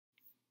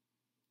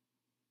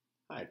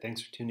Hi,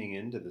 thanks for tuning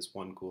in to this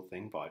One Cool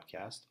Thing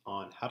podcast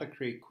on how to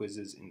create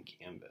quizzes in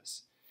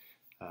Canvas.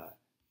 Uh,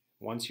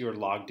 Once you're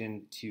logged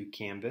into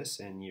Canvas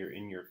and you're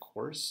in your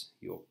course,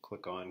 you'll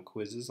click on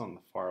Quizzes on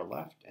the far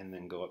left and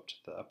then go up to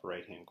the upper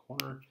right hand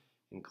corner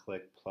and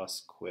click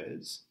plus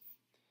quiz.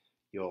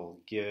 You'll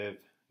give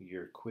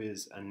your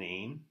quiz a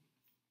name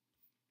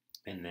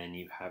and then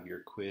you have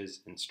your quiz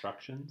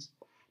instructions.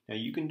 Now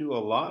you can do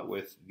a lot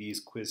with these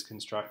quiz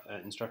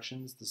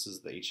instructions. This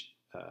is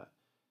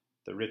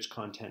the rich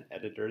content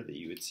editor that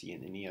you would see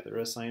in any other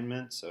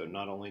assignment. So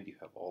not only do you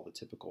have all the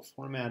typical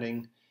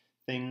formatting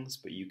things,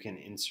 but you can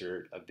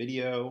insert a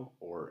video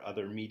or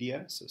other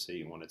media. So say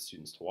you wanted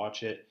students to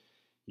watch it,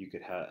 you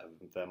could have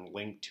them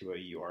link to a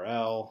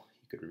URL,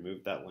 you could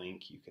remove that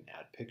link, you can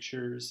add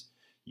pictures,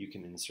 you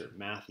can insert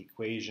math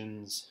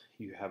equations,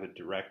 you have a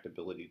direct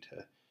ability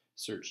to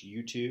search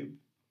YouTube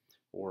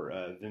or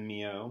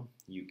Vimeo.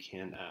 You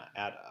can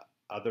add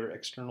other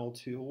external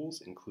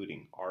tools,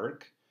 including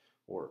Arc,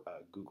 or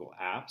Google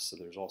Apps. So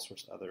there's all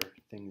sorts of other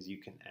things you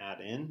can add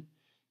in.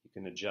 You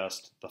can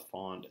adjust the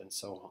font and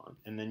so on.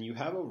 And then you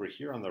have over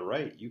here on the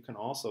right, you can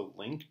also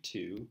link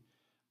to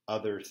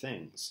other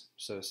things.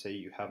 So say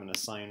you have an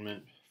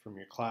assignment from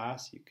your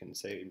class, you can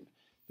say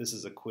this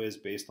is a quiz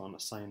based on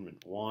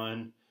assignment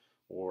 1,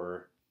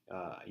 or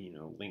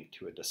link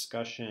to a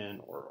discussion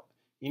or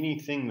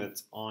anything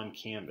that's on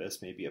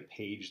Canvas, maybe a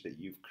page that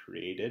you've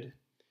created,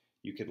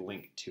 you could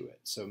link to it.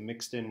 So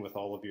mixed in with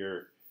all of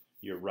your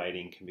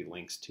writing can be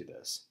links to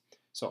this.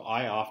 So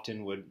I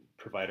often would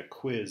provide a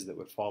quiz that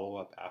would follow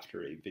up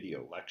after a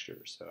video lecture.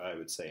 So I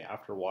would say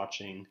after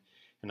watching,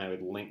 and I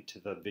would link to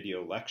the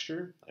video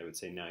lecture, I would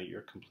say now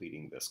you're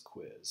completing this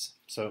quiz.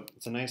 So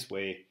it's a nice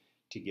way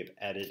to give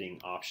editing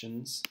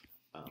options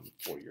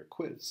for your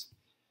quiz.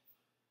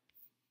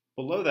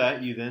 Below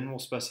that, you then will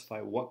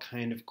specify what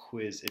kind of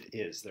quiz it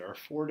is. There are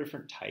 4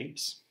 different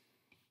types.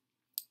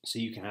 So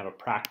you can have a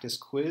practice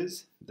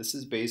quiz. This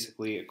is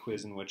basically a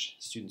quiz in which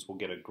students will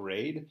get a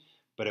grade,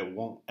 but it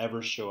won't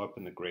ever show up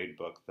in the grade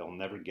book. They'll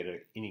never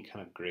get any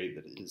kind of grade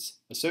that is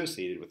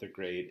associated with a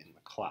grade in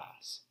the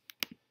class.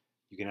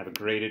 You can have a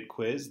graded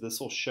quiz. This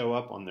will show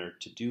up on their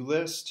to-do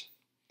list.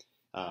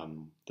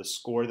 The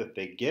score that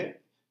they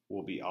get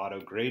will be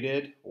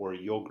auto-graded, or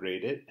you'll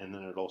grade it, and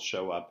then it'll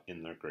show up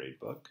in their grade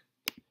book.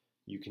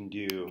 You can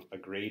do a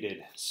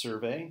graded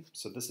survey.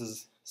 So this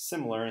is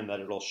similar in that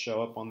it'll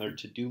show up on their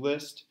to-do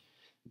list.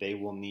 They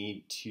will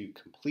need to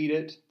complete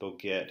it. They'll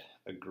get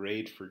a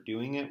grade for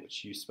doing it,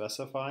 which you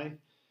specify,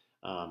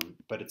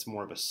 but it's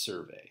more of a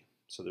survey.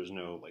 So there's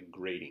no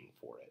grading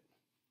for it.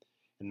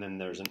 And then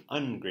there's an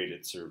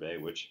ungraded survey,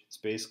 which is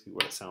basically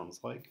what it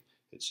sounds like.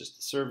 It's just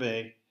a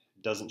survey.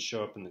 It doesn't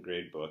show up in the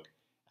grade book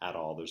at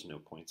all. There's no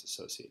points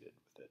associated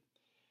with it.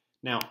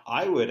 Now,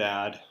 I would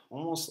add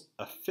almost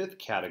a 5th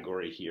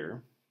category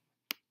here,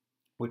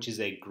 which is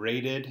a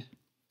graded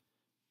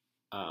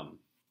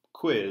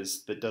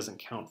quiz that doesn't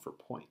count for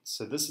points.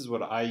 So this is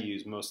what I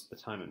use most of the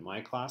time in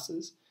my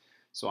classes.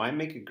 So I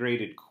make a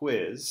graded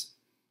quiz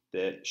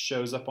that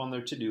shows up on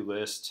their to-do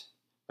list.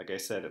 Like I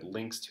said, it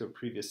links to a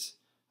previous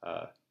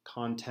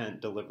content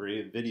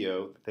delivery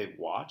video that they've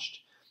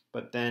watched,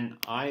 but then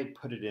I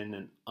put it in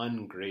an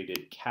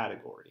ungraded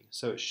category.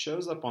 So it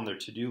shows up on their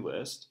to-do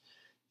list.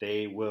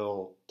 They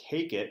will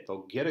take it,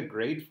 they'll get a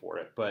grade for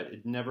it, but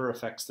it never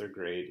affects their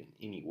grade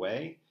in any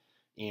way.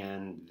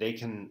 And they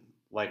can,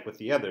 like with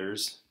the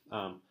others,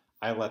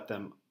 I let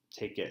them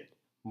take it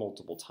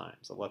multiple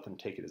times. I let them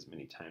take it as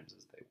many times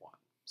as they want.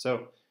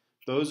 So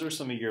those are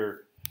some of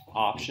your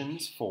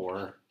options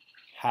for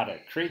how to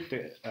create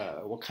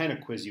what kind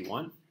of quiz you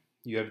want.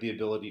 You have the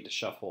ability to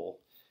shuffle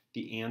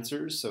the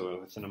answers. So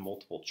within a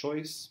multiple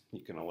choice,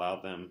 you can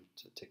allow them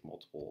to take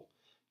multiple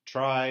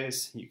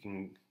tries. You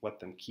can let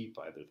them keep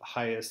either the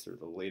highest or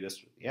the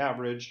latest or the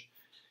average,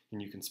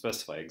 and you can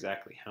specify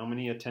exactly how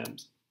many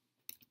attempts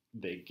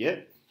they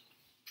get.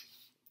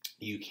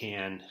 You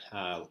can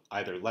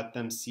either let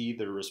them see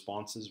their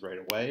responses right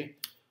away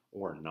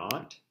or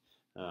not.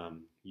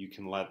 You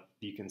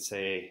can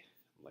say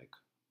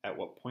at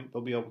what point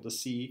they'll be able to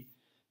see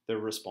their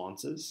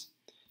responses.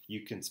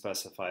 You can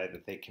specify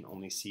that they can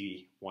only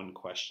see one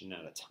question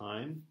at a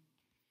time,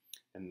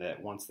 and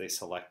that once they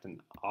select an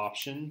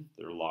option,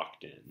 they're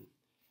locked in.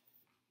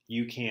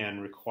 You can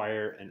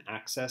require an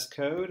access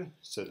code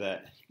so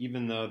that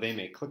even though they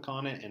may click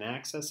on it and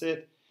access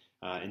it,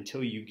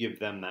 until you give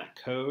them that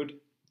code,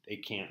 they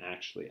can't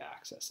actually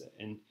access it.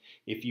 And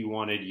if you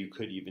wanted, you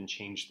could even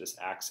change this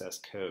access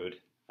code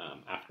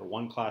after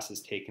one class has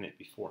taken it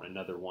before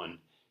another one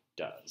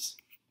does.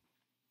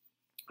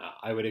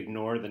 I would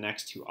ignore the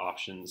next 2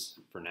 options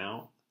for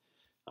now.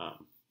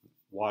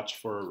 Watch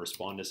for a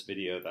Respondus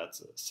video,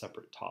 that's a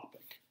separate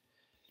topic.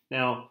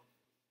 Now,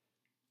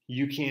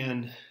 you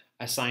can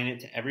assign it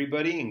to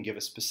everybody and give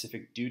a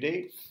specific due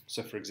date.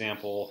 So for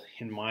example,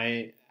 in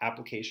my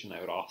application,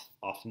 I would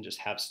often just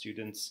have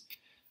students,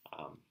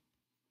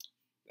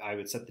 I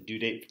would set the due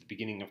date for the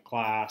beginning of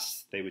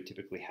class. They would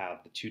typically have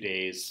the 2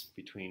 days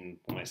between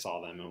when I saw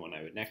them and when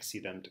I would next see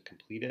them to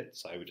complete it.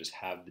 So I would just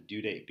have the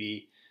due date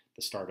be the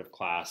the start of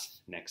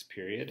class, next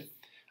period.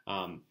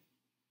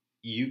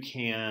 You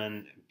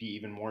can be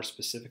even more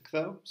specific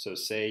though. So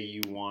say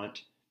you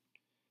want,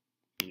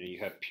 you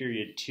have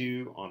period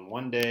 2 on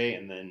one day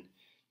and then,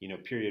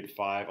 period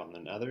 5 on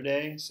another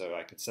day. So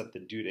I could set the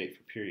due date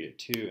for period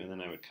 2 and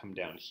then I would come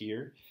down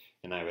here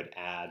and I would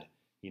add,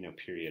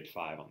 period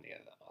 5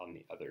 on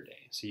the other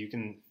day. So you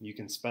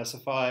can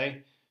specify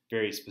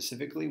very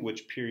specifically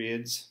which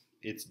periods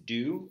it's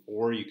due,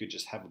 or you could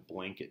just have a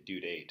blanket due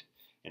date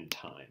and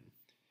time.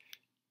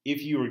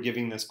 If you were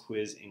giving this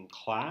quiz in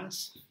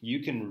class,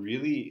 you can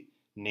really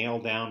nail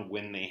down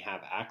when they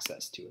have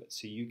access to it.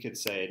 So you could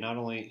say not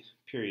only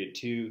period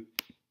 2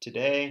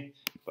 today,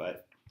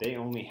 but they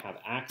only have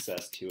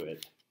access to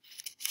it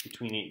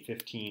between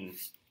 8:15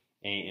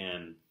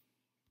 a.m.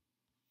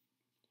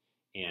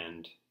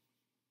 and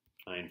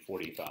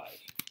 9:45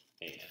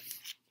 a.m.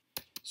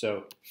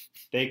 So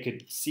they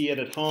could see it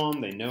at home,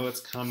 they know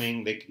it's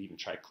coming, they could even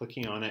try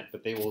clicking on it,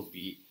 but they will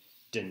be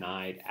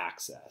denied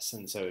access.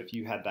 And so if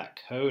you had that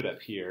code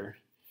up here,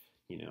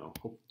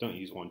 don't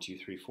use 1, 2,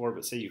 3, 4,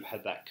 but say you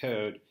had that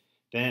code,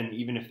 then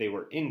even if they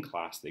were in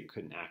class, they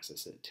couldn't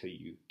access it till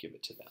you give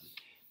it to them.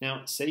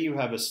 Now, say you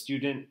have a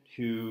student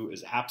who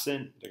is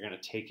absent, they're going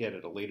to take it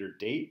at a later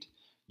date,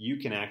 you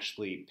can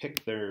actually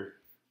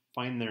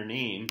find their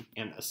name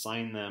and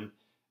assign them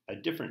a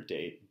different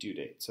due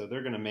date. So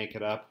they're going to make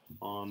it up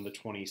on the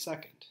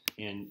 22nd.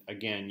 And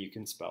again, you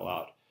can spell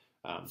out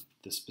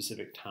the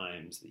specific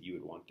times that you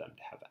would want them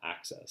to have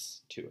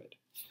access to it.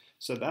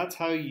 So that's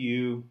how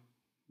you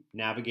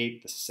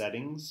navigate the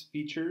settings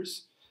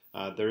features.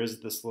 There is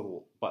this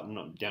little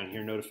button down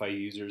here, notify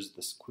users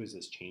this quiz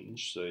has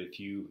changed. So if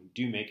you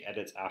do make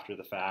edits after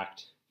the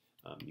fact,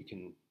 you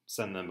can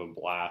send them a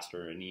blast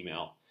or an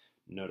email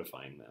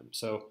notifying them.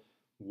 So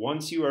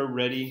once you are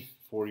ready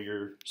for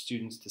your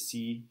students to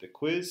see the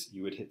quiz,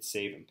 you would hit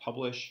save and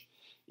publish.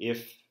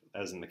 If,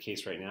 as in the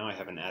case right now, I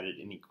haven't added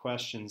any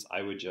questions,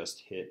 I would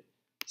just hit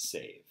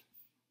save.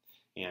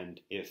 And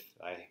if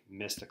I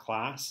missed a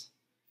class,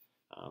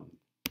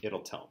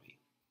 it'll tell me.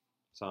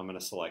 So I'm going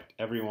to select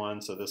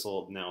everyone, so this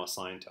will now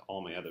assign to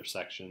all my other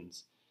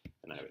sections,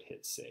 and I would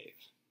hit save.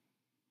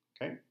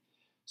 Okay,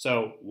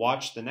 so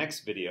watch the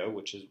next video,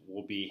 which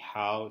will be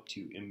how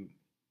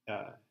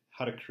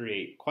to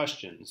create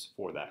questions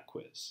for that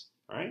quiz.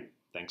 All right,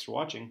 thanks for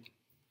watching.